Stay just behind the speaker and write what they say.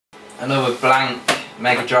another blank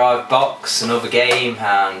Mega Drive box, another game,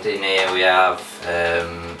 and in here we have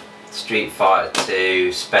Street Fighter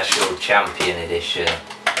 2 Special Champion Edition.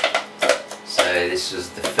 So this was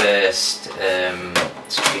the first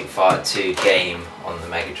Street Fighter 2 game on the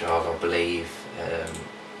Mega Drive, I believe.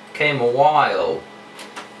 Came a while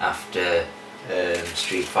after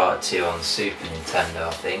Street Fighter 2 on the Super Nintendo,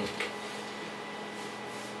 I think.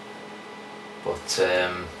 But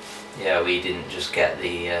yeah, we didn't just get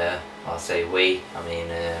the, I'll say we, I mean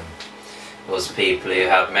there was people who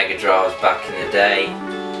had Mega Drives back in the day,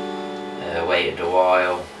 waited a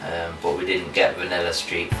while, but we didn't get vanilla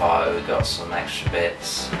Street Fighter, we got some extra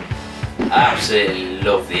bits. I absolutely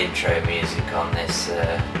love the intro music on this,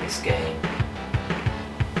 this game.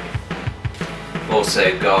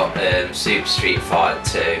 Also got Super Street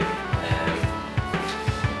Fighter 2.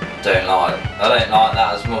 I don't like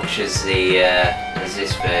that as much as the as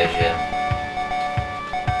this version.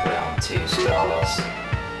 Put it on 2 stars.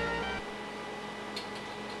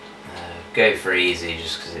 Go for easy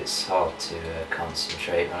just because it's hard to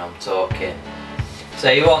concentrate when I'm talking.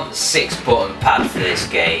 So you want the 6-button pad for this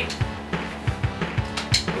game.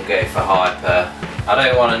 We'll go for hyper. I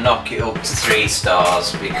don't want to knock it up to 3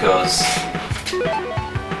 stars because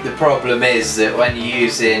the problem is that when you're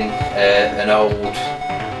using an old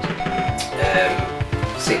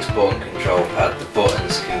 6-button control pad, the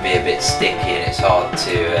buttons can be a bit sticky and it's hard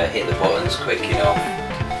to hit the buttons quick enough.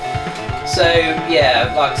 So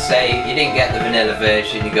yeah, like I say, you didn't get the vanilla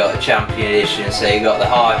version, you got a Champion Edition, so you got the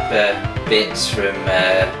hyper bits from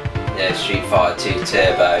Street Fighter 2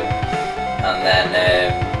 Turbo, and then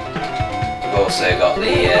you've also got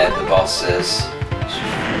the bosses.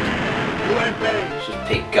 Should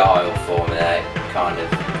pick Guile for me there, kind of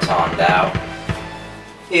timed out.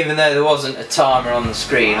 Even though there wasn't a timer on the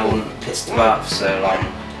screen, I wouldn't have pissed about for so long.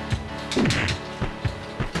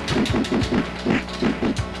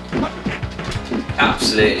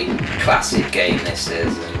 Absolutely classic game this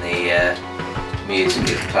is, and the music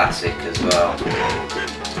is classic as well.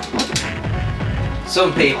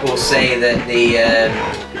 Some people say that the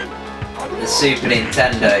Super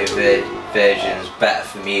Nintendo version is better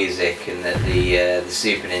for music, and that the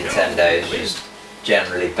Super Nintendo is just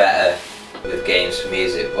generally better with games for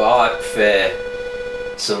music. Well, I prefer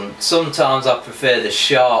sometimes I prefer the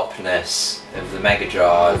sharpness of the Mega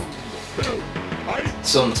Drive.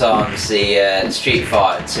 Sometimes the Street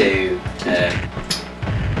Fighter 2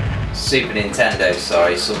 Super Nintendo,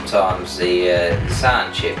 sorry, sometimes the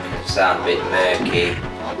sound chip can sound a bit murky.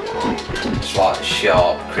 Just like the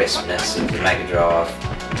sharp crispness of the Mega Drive.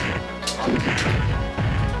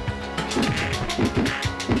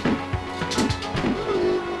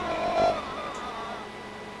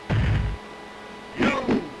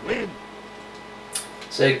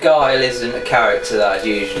 So Guile isn't a character that I'd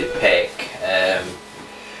usually pick.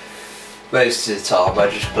 Most of the time I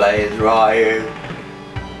just play as Ryu.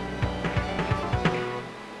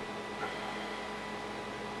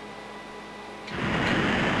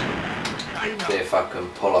 See if I can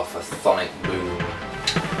pull off a sonic boom.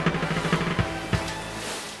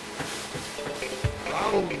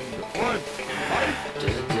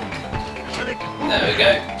 There we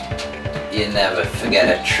go. You never forget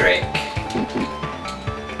a trick.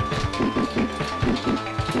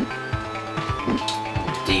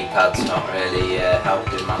 D-pad's not really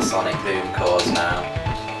helping my sonic boom cause now.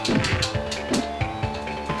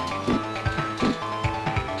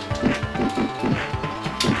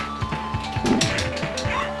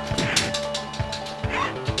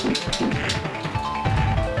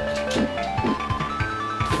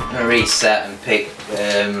 I'm gonna reset and pick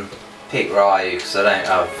Ryu because I don't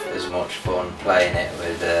have as much fun playing it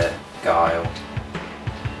with Guile.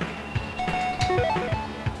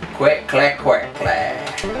 Quickly.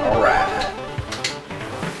 Alright.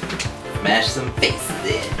 Smash some faces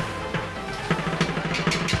in.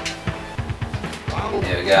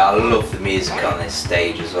 There we go. I love the music on this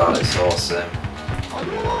stage as well, it's awesome.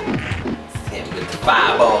 Hit him with the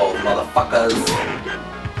fireballs, motherfuckers.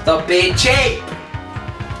 Stop being cheap!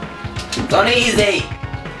 It's not easy!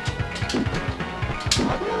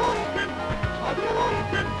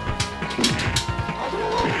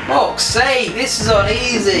 Fuck's sake, this is on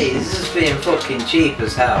easy. This is being fucking cheap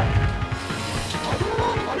as hell.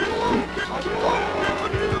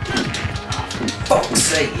 Fuck's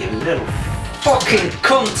sake, you little fucking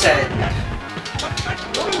content.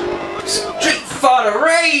 Street Fighter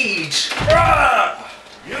Rage!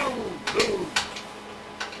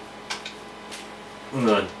 I'm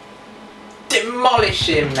gonna demolish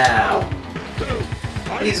him now.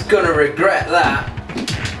 He's gonna regret that.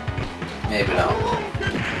 Maybe not.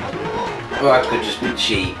 Or I could just be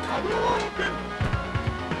cheap.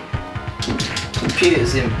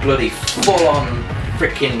 Computer's in bloody full-on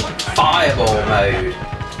freaking fireball mode.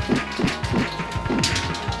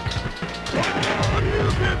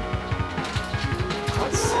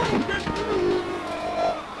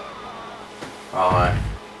 Right.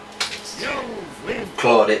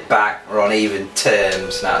 Clawed it back, we're on even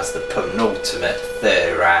terms. Now it's the penultimate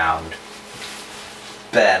third round.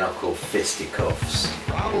 Bare knuckle fisticuffs.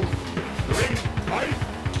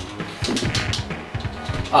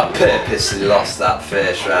 I purposely lost that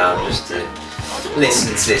first round just to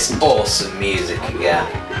listen to this awesome music again.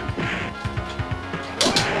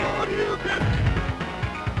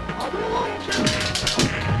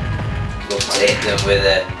 Love to hit them with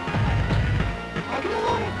a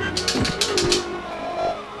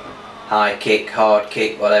high kick, hard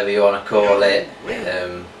kick, whatever you want to call it.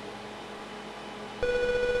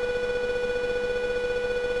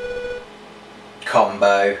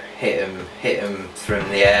 Combo, hit them from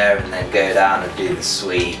the air and then go down and do the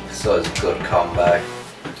sweep. So it's a good combo.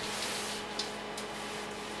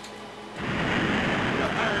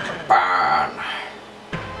 Burn.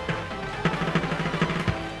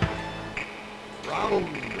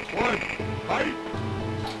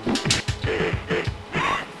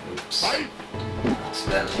 Oops.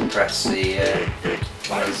 Accidentally press the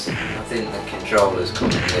I think the controller's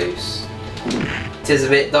coming loose. It is a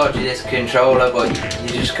bit dodgy, this controller, but you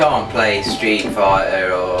just can't play Street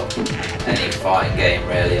Fighter or any fighting game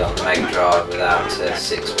really on the Megadrive without a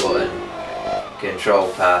 6-button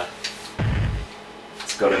control pad.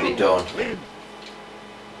 It's got to be done.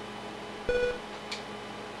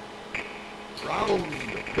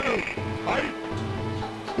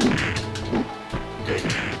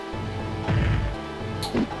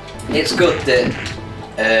 It's good that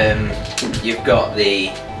you've got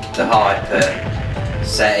the hyper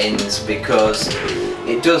settings, because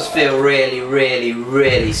it does feel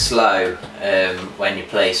really slow when you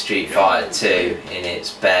play Street Fighter 2 in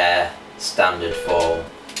its bare standard form.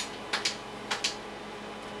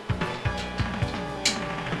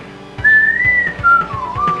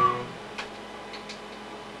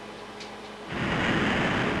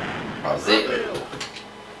 How's it?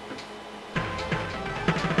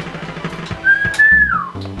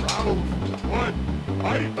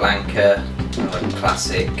 Blanca,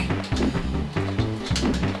 classic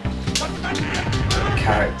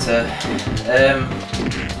character.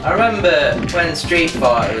 I remember when Street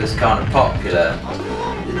Fighter was kind of popular,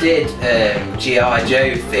 they did G.I.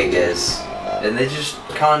 Joe figures, and they just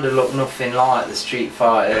kind of look nothing like the Street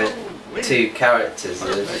Fighter 2 characters. They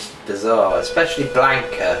were just bizarre, especially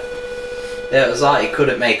Blanca. It was like you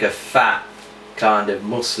couldn't make a fat kind of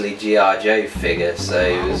muscly G.I. Joe figure, so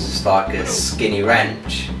it was just like a skinny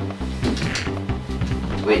wrench,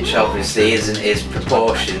 which obviously isn't his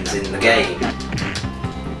proportions in the game.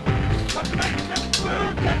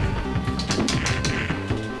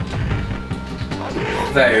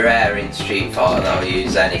 Very rare in Street Fighter they'll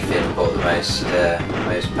use anything but the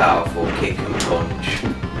most powerful kick and punch.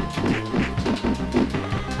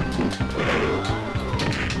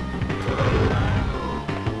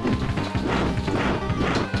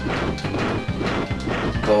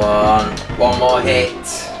 Go on, one more hit.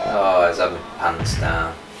 Oh, he's having pants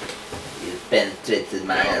down. He's penetrated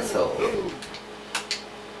my asshole.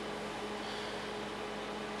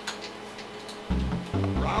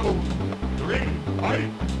 Round 3, fight.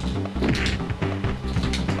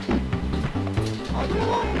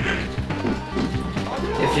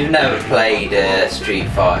 If you've never played Street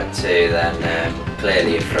Fighter 2, then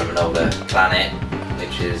clearly you're from another planet,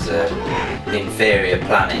 which is an inferior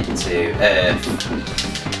planet to Earth.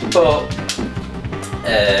 But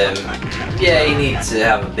yeah, you need to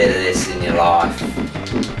have a bit of this in your life.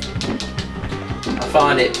 I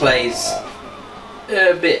find it plays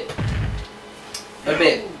a bit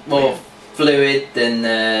more fluid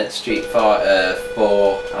than Street Fighter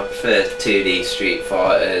 4. I prefer 2D Street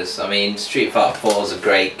Fighters. I mean, Street Fighter 4 is a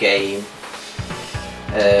great game.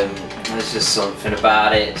 There's just something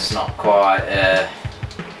about it. It's not quite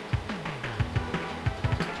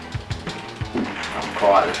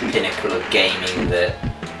the pinnacle of gaming that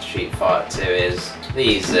Street Fighter 2 is.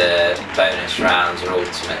 These bonus rounds are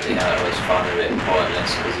ultimately, I always find a bit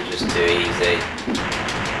pointless because they're just too easy.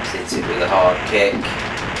 Hit it with a hard kick.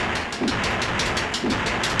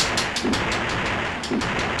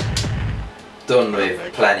 Done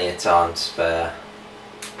with plenty of time to spare.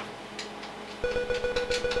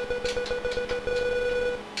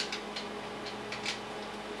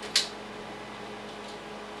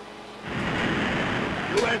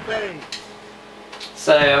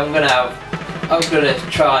 So I'm gonna have I'm going to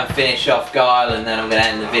try and finish off Guile, and then I'm going to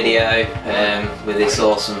end the video with this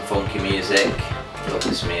awesome funky music. Love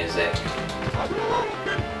this music.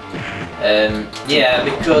 Yeah,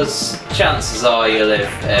 because chances are you'll have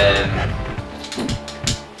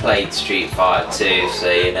played Street Fighter 2, so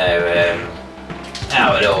you know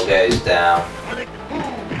how it all goes down.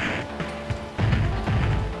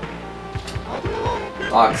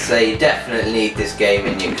 Like I say, you definitely need this game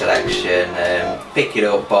in your collection. Pick it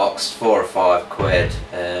up boxed, £4 or £5.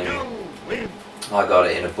 I got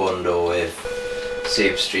it in a bundle with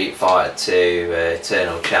Super Street Fighter 2,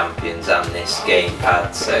 Eternal Champions and this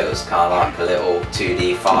gamepad, so it was kind of like a little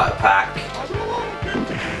 2D fighter pack. And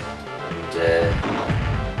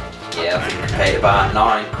yeah, I think I paid about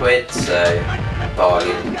 £9, so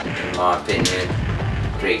bargain in my opinion.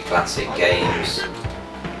 3 classic games.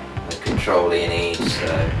 Controller you need,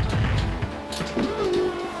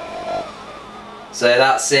 so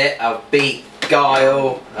that's it. I've beat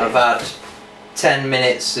Guile. I've had 10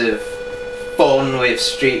 minutes of fun with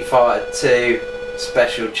Street Fighter 2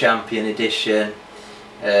 Special Champion Edition.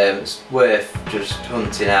 It's worth just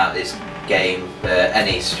hunting out this game,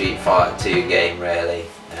 any Street Fighter 2 game really,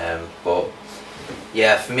 but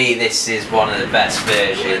yeah, for me this is one of the best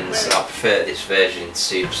versions. I prefer this version to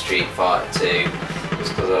Super Street Fighter 2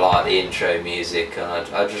 just because I like the intro music, and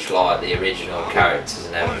I just like the original characters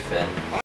and everything.